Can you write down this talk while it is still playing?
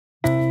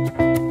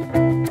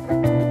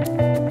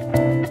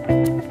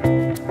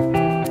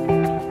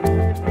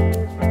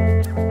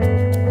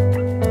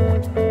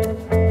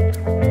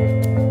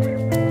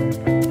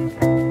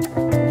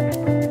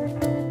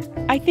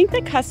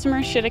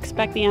customers should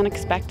expect the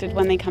unexpected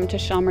when they come to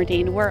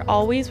Shelmerdine. We're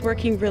always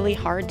working really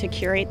hard to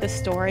curate the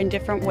store in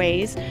different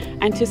ways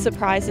and to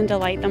surprise and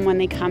delight them when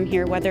they come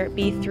here, whether it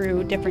be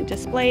through different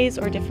displays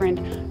or different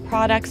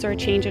products or a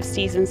change of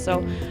season.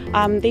 So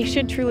they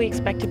should truly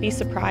expect to be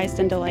surprised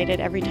and delighted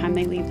every time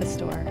they leave the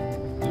store.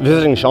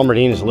 Visiting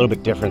Shelmerdine is a little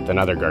bit different than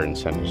other garden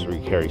centres. We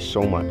carry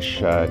so much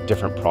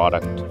different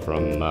product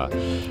from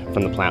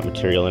the plant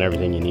material and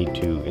everything you need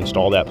to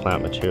install that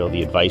plant material,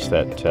 the advice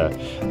that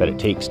it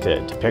takes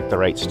to pick the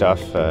right stuff,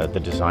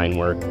 the design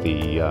work,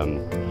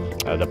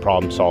 the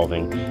problem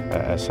solving.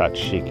 As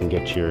such, you can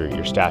get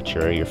your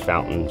statuary, your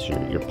fountains,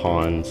 your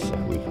ponds.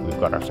 We've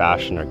got our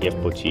fashion, our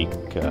gift boutique,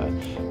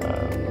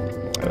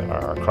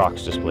 our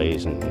Crocs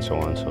displays and so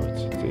on. So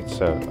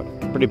it's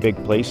a pretty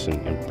big place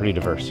and pretty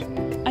diverse.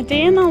 A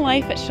day in the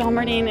life at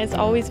Shelmerdine is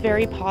always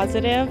very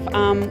positive.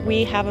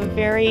 We have a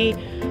very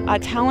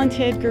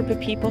talented group of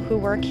people who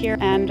work here,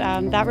 and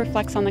that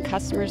reflects on the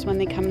customers when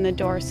they come in the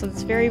door. So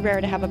it's very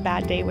rare to have a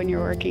bad day when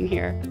you're working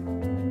here.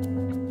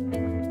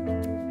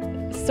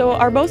 So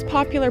our most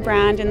popular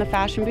brand in the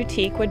fashion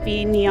boutique would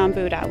be Neon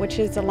Buddha, which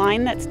is a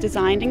line that's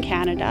designed in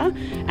Canada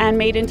and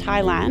made in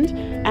Thailand,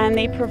 and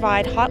they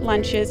provide hot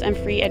lunches and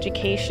free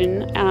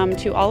education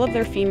to all of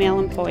their female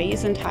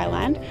employees in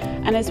Thailand,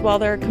 and as well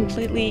they're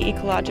completely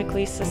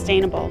ecologically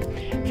sustainable.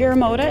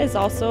 Viramoda is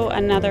also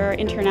another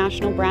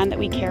international brand that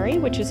we carry,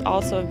 which is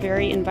also a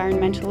very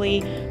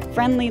environmentally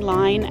friendly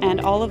line, and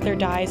all of their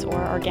dyes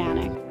are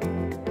organic.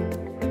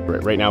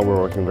 Right now we're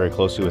working very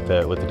closely with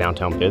the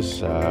Downtown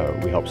Biz.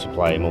 We help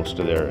supply most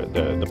of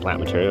the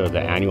plant material, the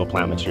annual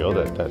plant material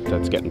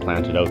that's getting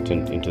planted out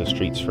into the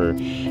streets for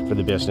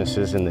the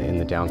businesses in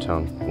the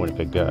downtown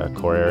Winnipeg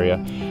core area,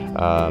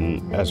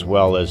 as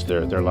well as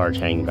their large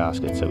hanging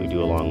baskets that we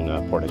do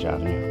along Portage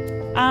Avenue.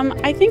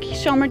 I think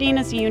Shelmerdine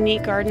is a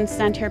unique garden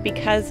centre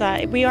because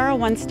we are a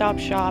one-stop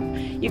shop.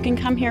 You can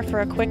come here for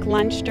a quick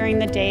lunch during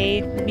the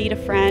day, meet a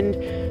friend,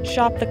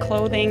 shop the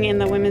clothing in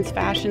the women's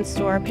fashion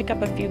store, pick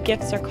up a few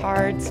gifts or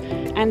cards,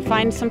 and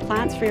find some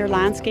plants for your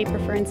landscape or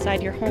for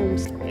inside your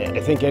homes. I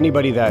think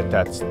anybody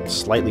that's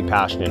slightly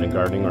passionate in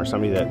gardening, or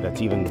somebody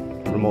that's even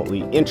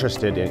remotely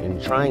interested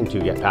in trying to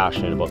get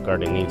passionate about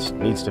gardening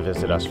needs to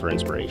visit us for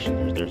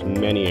inspiration. There's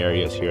many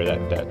areas here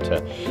that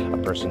a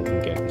person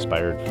can get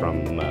inspired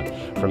from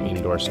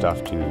indoor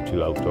stuff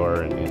to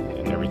outdoor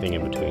and everything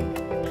in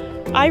between.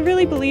 I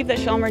really believe that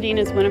Shelmerdine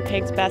is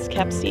Winnipeg's best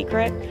kept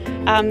secret.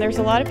 There's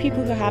a lot of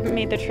people who haven't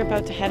made the trip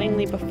out to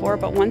Headingley before,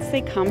 but once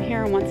they come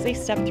here and once they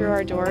step through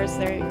our doors,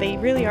 they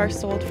really are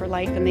sold for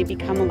life and they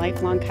become a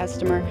lifelong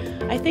customer.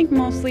 I think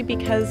mostly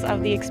because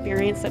of the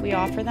experience that we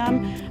offer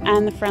them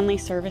and the friendly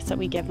service that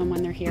we give them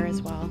when they're here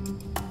as well.